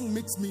that song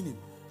makes meaning.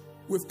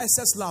 With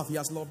excess love, he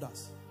has loved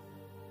us.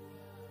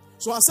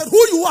 So I said,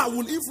 who you are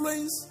will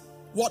influence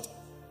what?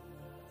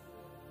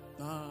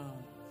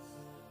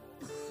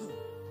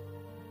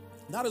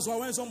 That is why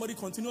when somebody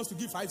continues to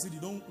give 5 cedi,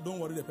 don't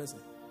worry the person.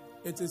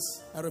 It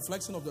is a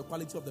reflection of the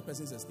quality of the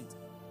person's estate.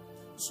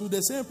 So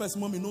the same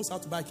person, mommy, knows how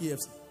to buy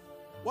KFC.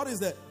 What is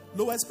the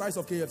lowest price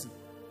of KFC?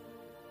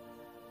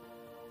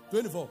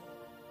 24.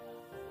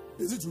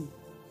 Is it true?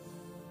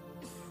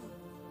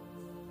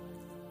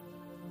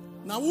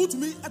 Now, to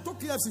me, I took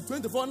KFC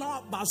 24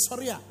 now, but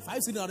sorry,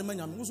 5 cents.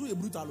 I'm also a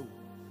brutal.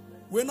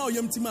 We're now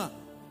young Tima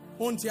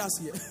on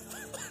Tiasia.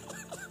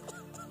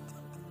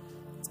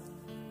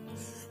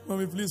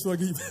 Mommy, please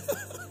forgive.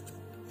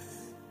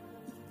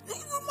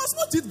 you must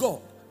not cheat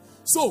God.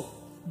 So,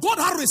 God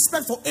had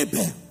respect for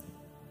Abel.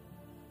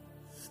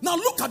 Now,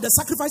 look at the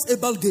sacrifice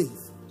Abel gave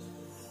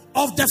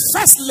of the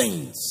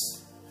firstlings.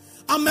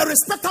 I'm a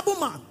respectable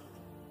man.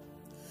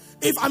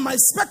 If I'm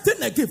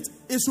expecting a gift,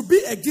 it should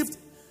be a gift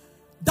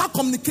that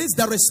communicates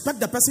the respect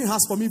the person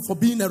has for me for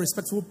being a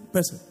respectful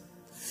person.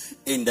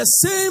 In the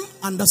same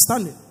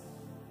understanding,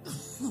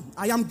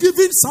 I am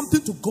giving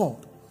something to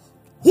God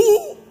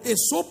who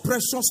is so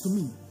precious to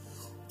me,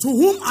 to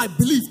whom I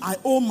believe I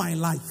owe my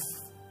life.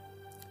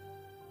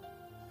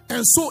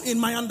 And so in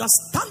my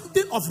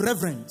understanding of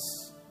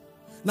reverence,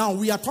 now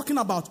we are talking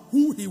about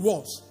who he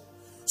was.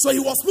 So he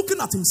was looking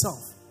at himself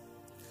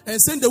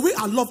and saying, the way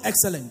I love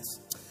excellence,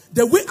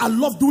 the way I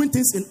love doing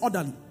things in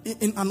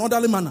an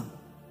orderly manner,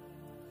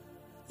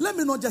 let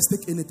me not just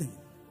take anything.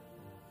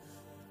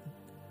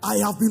 I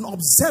have been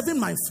observing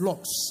my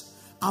flocks.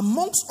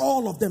 Amongst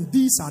all of them,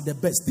 these are the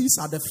best. These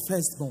are the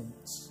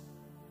firstborns.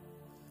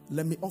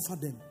 Let me offer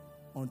them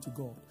unto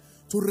God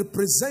to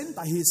represent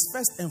that he is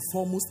first and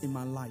foremost in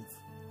my life.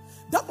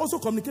 That also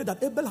communicated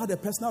that Abel had a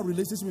personal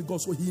relationship with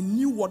God, so he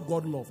knew what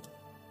God loved.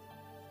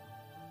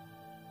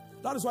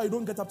 That is why you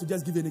don't get up to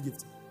just give any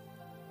gift.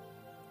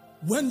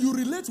 When you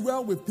relate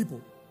well with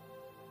people,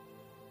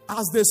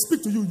 as they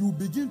speak to you, you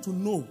begin to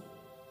know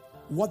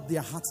what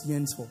their heart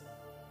yearns for.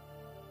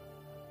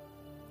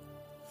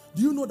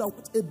 Do you know that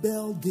what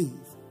Abel gave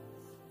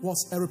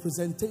was a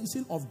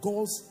representation of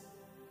God's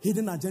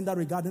hidden agenda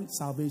regarding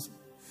salvation?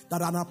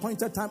 That at an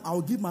appointed time, I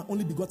will give my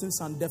only begotten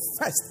son, the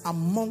first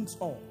amongst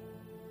all.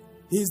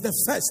 He is the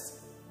first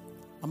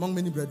among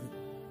many brethren.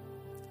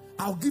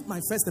 I'll give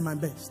my first and my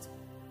best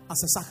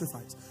as a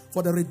sacrifice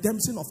for the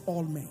redemption of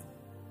all men.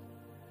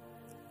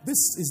 This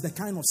is the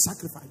kind of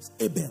sacrifice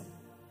Abel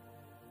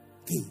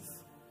gave.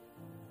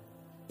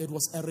 It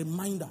was a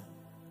reminder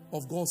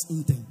of God's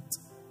intent.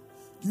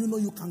 Do you know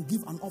you can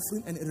give an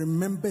offering and it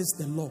remembers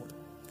the Lord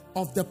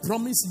of the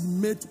promise he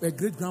made to a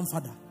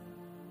great-grandfather?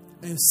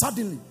 And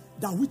suddenly,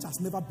 that which has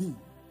never been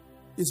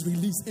is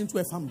released into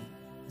a family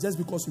just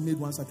because you made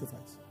one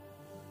sacrifice.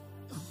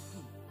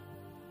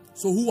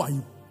 So who are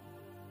you?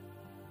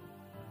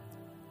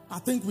 I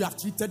think we have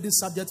treated this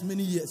subject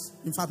many years,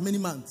 in fact many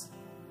months.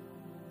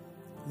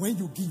 When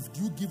you give,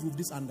 do you give with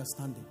this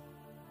understanding?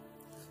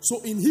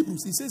 So in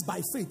Hebrews, it says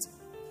by faith,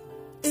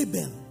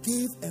 Abel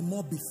gave a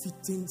more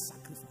befitting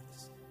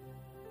sacrifice.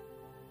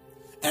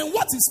 And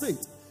what is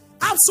faith?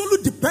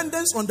 Absolute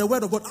dependence on the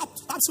word of God.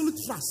 Absolute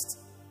trust.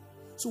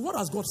 So what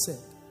has God said?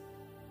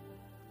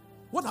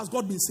 What has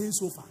God been saying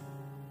so far?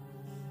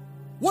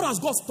 What has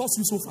God taught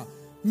you so far?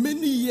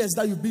 Many years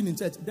that you've been in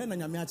church.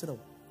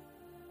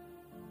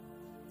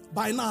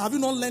 By now, have you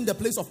not learned the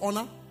place of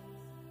honor?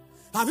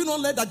 Have you not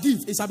learned that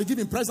give? It shall be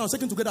given, present,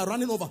 taken together,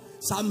 running over.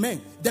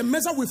 Amen. The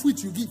measure with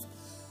which you give.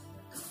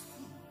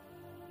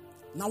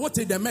 Now, what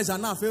is the measure?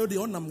 Now, fail the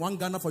honor one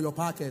Ghana for your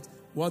pocket.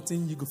 What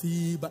thing you go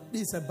feel? But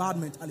this is a bad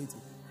mentality.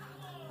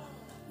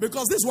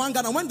 Because this one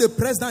Ghana, when they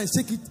press down and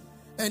shake it,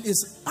 and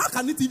how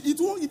can it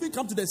won't even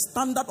come to the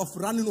standard of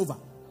running over.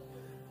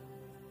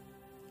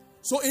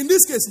 So in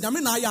this case,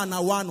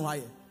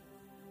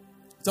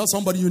 tell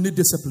somebody you need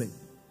discipline.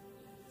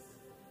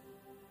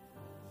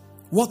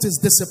 What is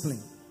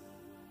discipline?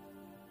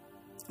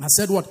 I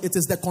said what? It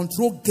is the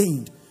control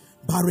gained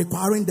by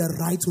requiring the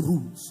right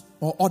rules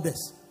or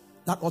orders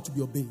that ought to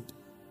be obeyed.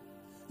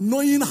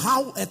 Knowing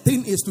how a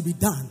thing is to be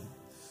done.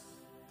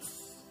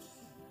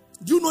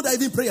 Do you know that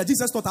even prayer,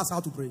 Jesus taught us how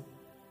to pray?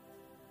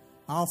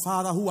 Our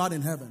Father who art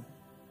in heaven,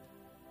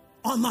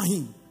 honor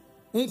him.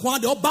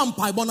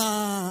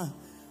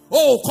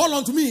 Oh, call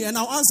unto me and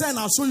I'll answer and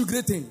I'll show you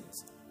great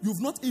things.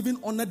 You've not even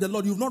honored the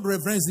Lord. You've not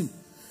reverenced him.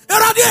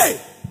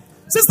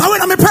 Sister,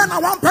 when I'm a pen, I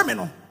want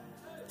permanent.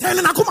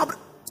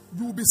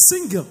 You will be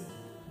single.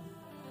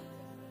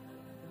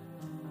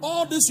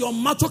 All this your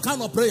macho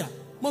kind of prayer.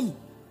 Mommy,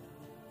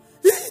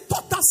 he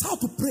taught us how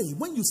to pray.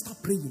 When you start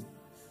praying,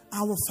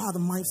 our Father,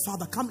 my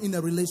Father, come in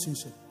a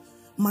relationship.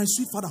 My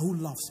sweet Father who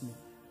loves me.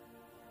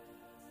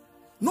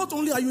 Not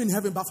only are you in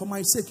heaven, but for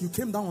my sake, you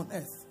came down on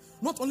earth.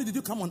 Not only did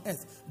you come on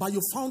earth, but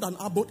you found an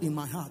abode in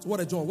my heart. What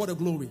a joy, what a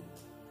glory.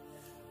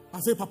 I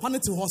say, Papa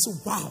Niti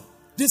was, wow,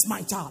 this is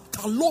my child.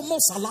 Kalomo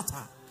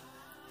Salata.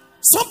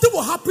 Something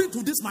will happen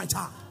to this my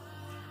child.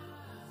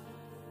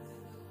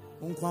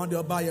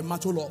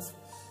 Macho love.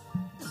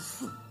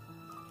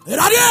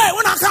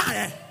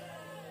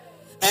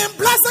 And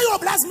bless you,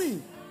 bless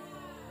me.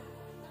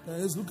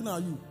 He's looking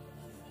at you,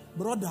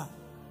 brother.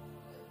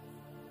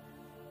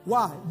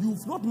 Why?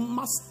 You've not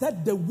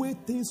mastered the way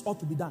things ought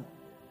to be done.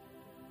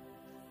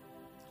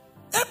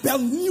 Abel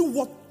knew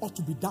what ought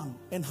to be done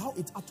and how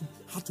it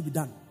had to be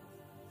done.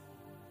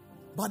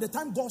 By the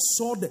time God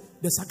saw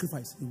the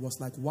sacrifice, he was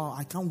like, wow,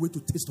 I can't wait to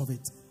taste of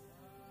it.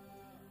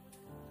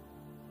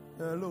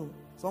 Hello.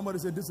 Somebody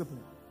say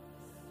discipline.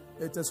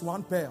 It is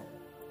one pair.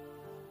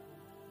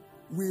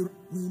 We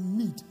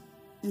need,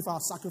 if our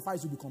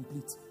sacrifice will be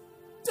complete.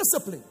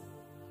 Discipline.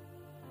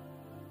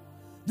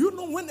 Do you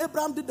know when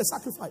Abraham did the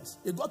sacrifice?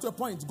 It got to a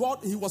point,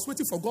 he was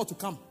waiting for God to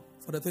come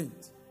for the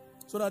things.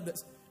 So that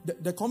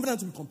the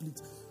covenant will be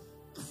complete.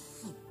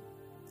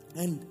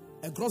 And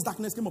a gross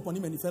darkness came upon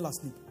him and he fell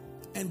asleep.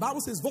 And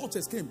Bible says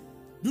vultures came.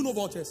 Do you know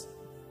vultures?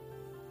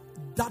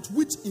 That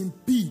which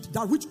impede,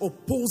 that which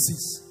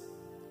opposes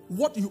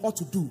what you ought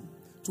to do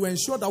to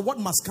ensure that what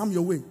must come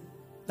your way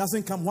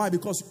doesn't come. Why?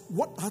 Because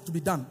what had to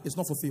be done is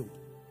not fulfilled.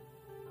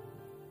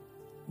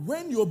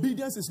 When your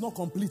obedience is not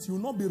complete, you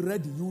will not be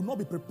ready. You will not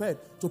be prepared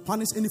to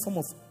punish any form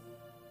of,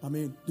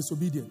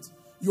 disobedience.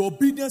 Your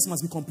obedience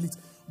must be complete.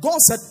 God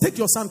said, take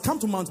your son, come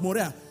to Mount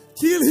Moriah,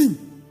 kill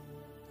him,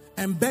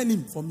 and burn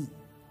him for me.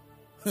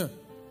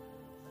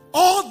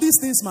 All these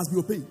things must be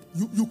obeyed.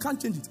 You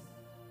can't change it.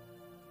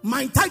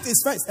 My tithe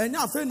is first. And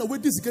now, friend,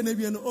 with this can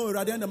be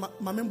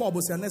my member of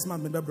the next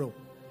man, bro.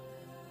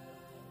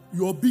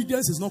 Your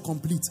obedience is not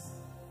complete.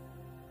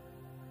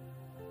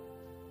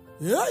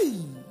 Hey.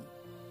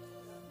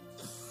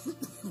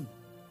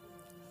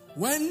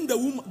 When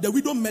the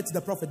widow met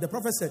the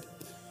prophet said,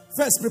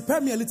 first,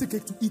 prepare me a little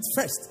cake to eat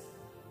first.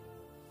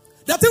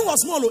 The thing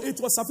was small, it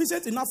was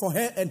sufficient enough for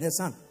her and her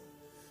son.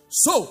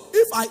 So,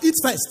 if I eat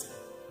first,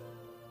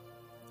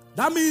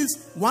 that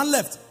means one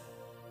left.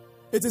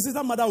 It is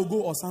either mother will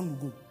go or son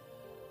will go.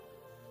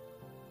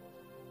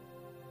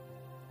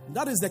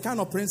 That is the kind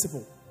of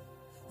principle.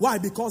 Why?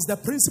 Because the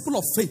principle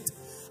of faith,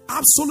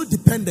 absolute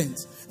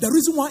dependence. The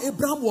reason why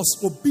Abraham was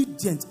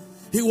obedient,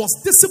 he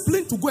was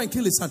disciplined to go and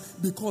kill his son,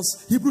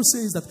 because Hebrews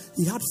says that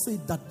he had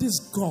faith that this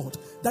God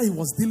that he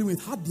was dealing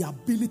with had the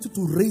ability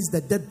to raise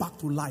the dead back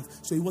to life.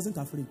 So he wasn't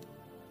afraid.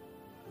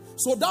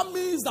 So that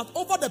means that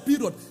over the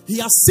period, he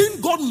has seen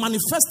God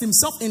manifest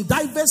himself in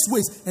diverse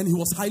ways, and he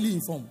was highly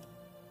informed.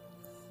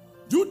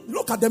 You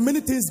look at the many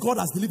things God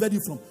has delivered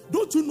you from.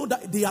 Don't you know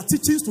that they are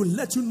teachings to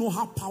let you know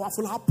how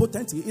powerful, how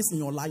potent he is in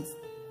your life?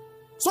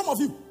 Some of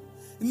you,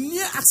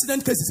 near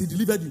accident cases, he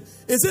delivered you.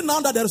 Is it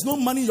now that there is no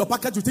money in your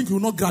pocket, you think you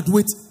will not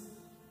graduate?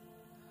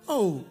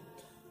 Oh.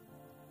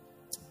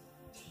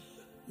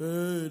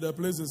 Hey, the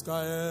place is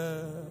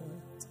quiet.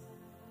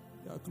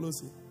 You are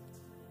close.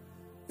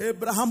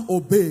 Abraham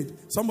obeyed.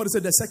 Somebody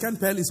said the second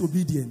pearl is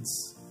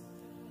obedience.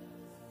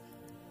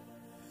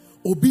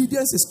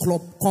 Obedience is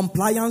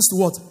compliance to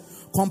what?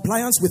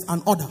 Compliance with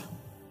an order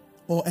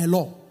or a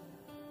law.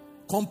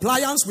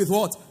 Compliance with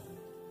what?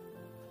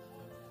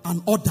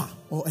 An order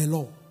or a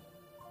law.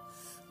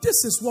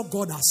 This is what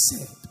God has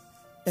said.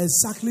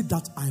 Exactly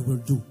that I will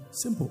do.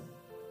 Simple.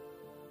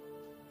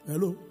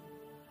 Hello.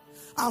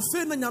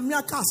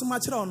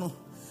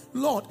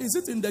 Lord, is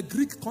it in the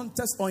Greek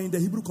context or in the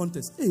Hebrew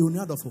context?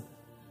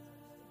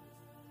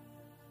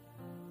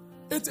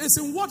 It is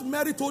in what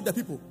Mary told the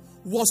people.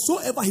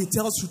 Whatsoever he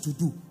tells you to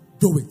do,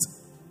 do it.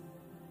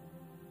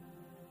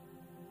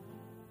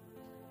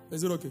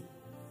 Is it okay?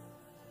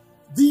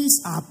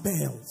 These are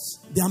pearls.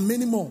 There are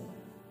many more.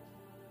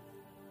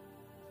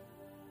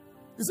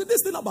 You see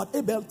this thing about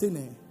Abel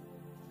thing.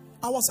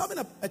 I was having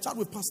a chat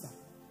with Pastor.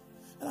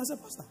 And I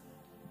said, Pastor,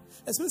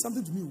 explain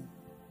something to me.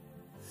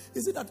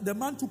 Is it that the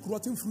man took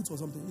rotten fruit or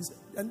something? He said,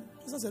 and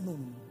Pastor said, no.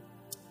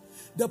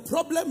 The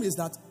problem is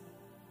that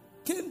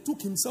Cain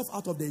took himself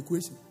out of the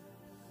equation.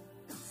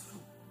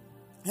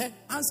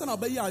 Answer na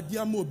be ya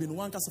dia mo bi no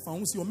wan kasa fa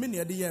ho si o me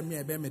ne de ye me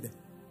e be me de.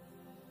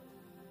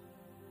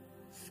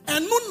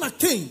 Enu na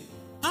Cain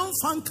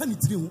amfa nka ni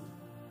tiri ho.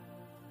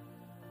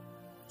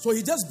 So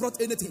he just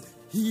brought anything.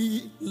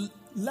 He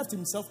left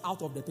himself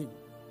out of the thing.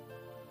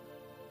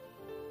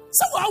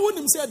 So I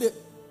wouldn't say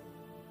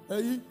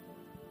that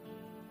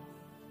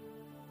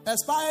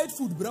expired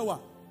food brewer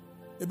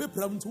e be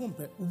problem to won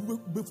pe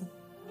fu.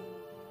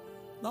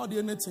 Now the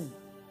anything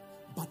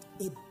but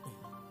Abel.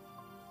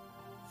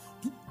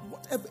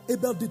 Whatever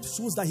Abel did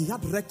shows that he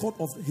had record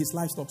of his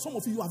livestock. Some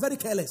of you are very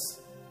careless.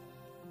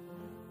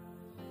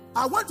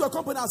 I went to a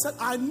company and said,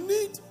 I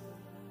need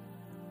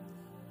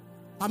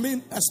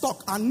a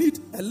stock. I need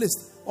a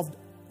list of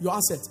your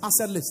assets,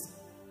 asset list.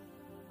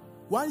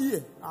 1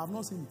 year, I have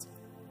not seen it.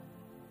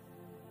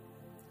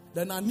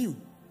 Then I knew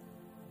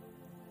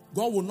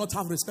God would not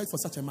have respect for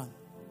such a man.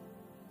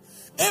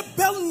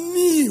 Abel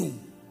knew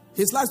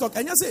his livestock.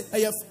 And you say, I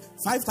have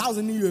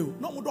 5,000 new.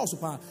 Not more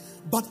super.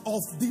 But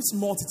of this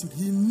multitude,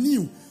 he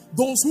knew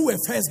those who were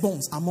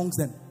firstborns amongst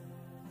them.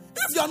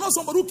 If you are not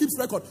somebody who keeps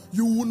record,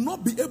 you will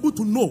not be able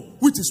to know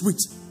which is which.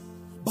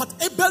 But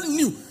Abel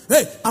knew,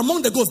 hey,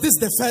 among the goats, this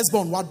is the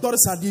firstborn. What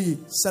Doris had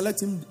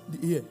select him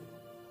here.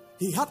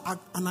 He had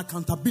an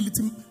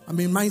accountability,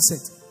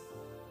 mindset.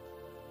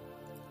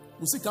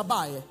 We see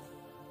Kabaye.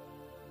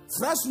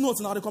 Fresh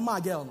notes now they come my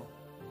girl.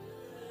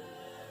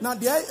 Now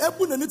the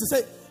able need to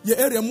say your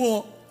area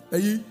more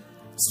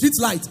street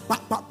light.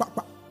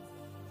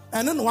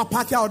 And then we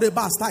park out the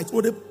bus tight.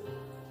 Sure.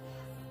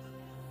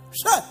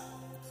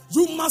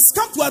 You must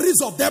come to a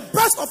resolve. The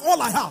best of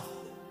all I have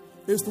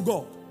is to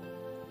God.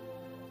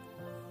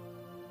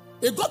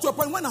 It got to a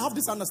point when I had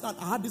this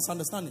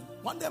understanding.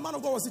 One day a man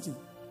of God was teaching.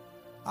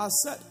 I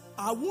said,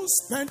 I won't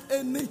spend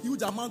any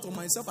huge amount on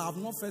myself I have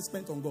not first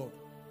spent on God.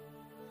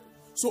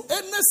 So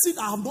any seed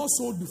I have not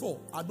sowed before,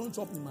 I don't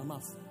chop in my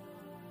mouth.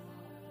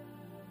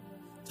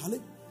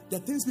 Charlie, the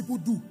things people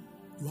do,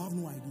 you have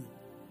no idea.